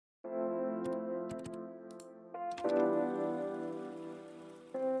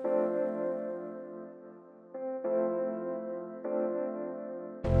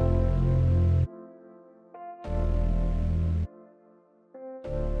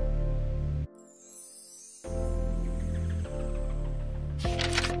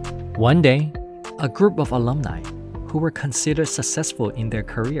One day, a group of alumni who were considered successful in their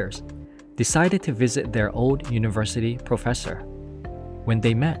careers decided to visit their old university professor. When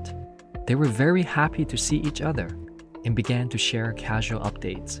they met, they were very happy to see each other and began to share casual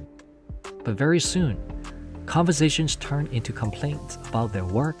updates. But very soon, conversations turned into complaints about their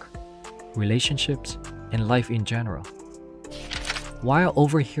work, relationships, and life in general. While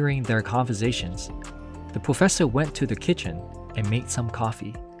overhearing their conversations, the professor went to the kitchen and made some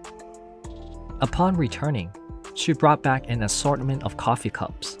coffee. Upon returning, she brought back an assortment of coffee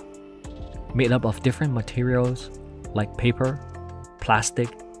cups, made up of different materials like paper, plastic,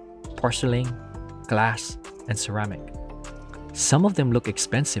 porcelain, glass, and ceramic. Some of them look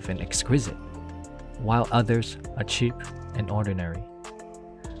expensive and exquisite, while others are cheap and ordinary.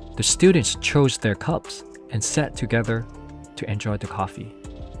 The students chose their cups and sat together to enjoy the coffee.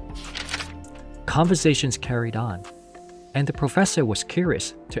 Conversations carried on, and the professor was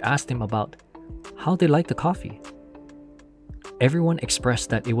curious to ask them about how they liked the coffee. Everyone expressed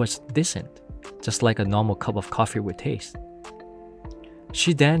that it was decent, just like a normal cup of coffee would taste.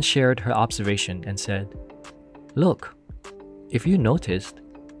 She then shared her observation and said, "Look, if you noticed,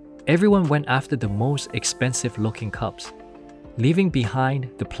 everyone went after the most expensive looking cups, leaving behind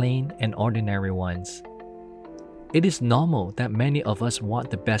the plain and ordinary ones. It is normal that many of us want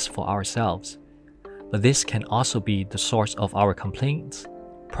the best for ourselves, but this can also be the source of our complaints,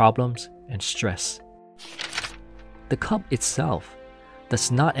 problems, and stress. The cup itself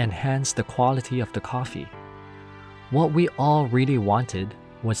does not enhance the quality of the coffee. What we all really wanted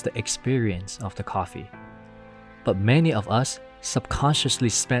was the experience of the coffee. But many of us subconsciously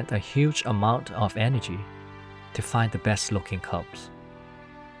spent a huge amount of energy to find the best looking cups.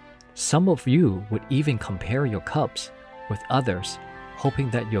 Some of you would even compare your cups with others, hoping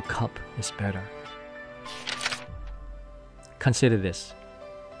that your cup is better. Consider this.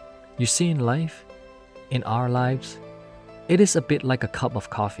 You see, in life, in our lives, it is a bit like a cup of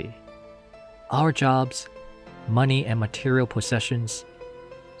coffee. Our jobs, money and material possessions,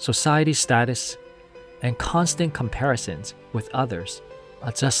 society status, and constant comparisons with others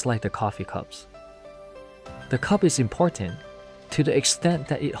are just like the coffee cups. The cup is important to the extent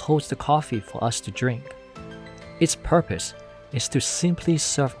that it holds the coffee for us to drink. Its purpose is to simply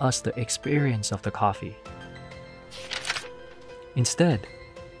serve us the experience of the coffee. Instead,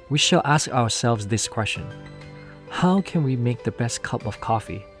 we shall ask ourselves this question: how can we make the best cup of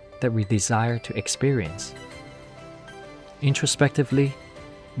coffee that we desire to experience? Introspectively,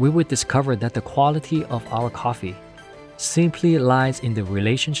 we would discover that the quality of our coffee simply lies in the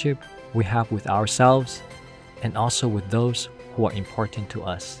relationship we have with ourselves and also with those who are important to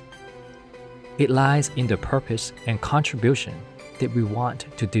us. It lies in the purpose and contribution that we want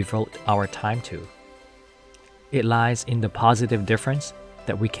to devote our time to. It lies in the positive difference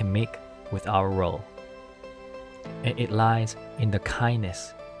that we can make with our role. And it lies in the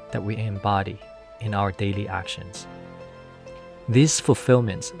kindness that we embody in our daily actions. These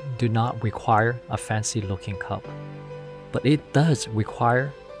fulfillments do not require a fancy-looking cup, but it does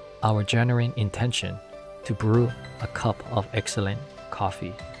require our genuine intention to brew a cup of excellent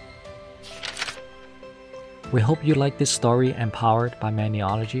coffee. We hope you like this story empowered by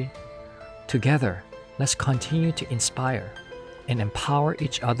Maniology. Together, let's continue to inspire and empower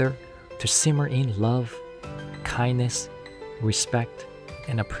each other to simmer in love, kindness, respect,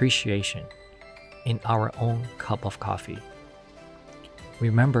 and appreciation in our own cup of coffee.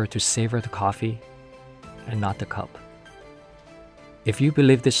 Remember to savor the coffee and not the cup. If you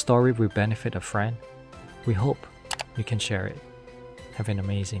believe this story will benefit a friend, we hope you can share it. Have an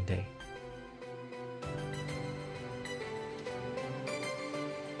amazing day.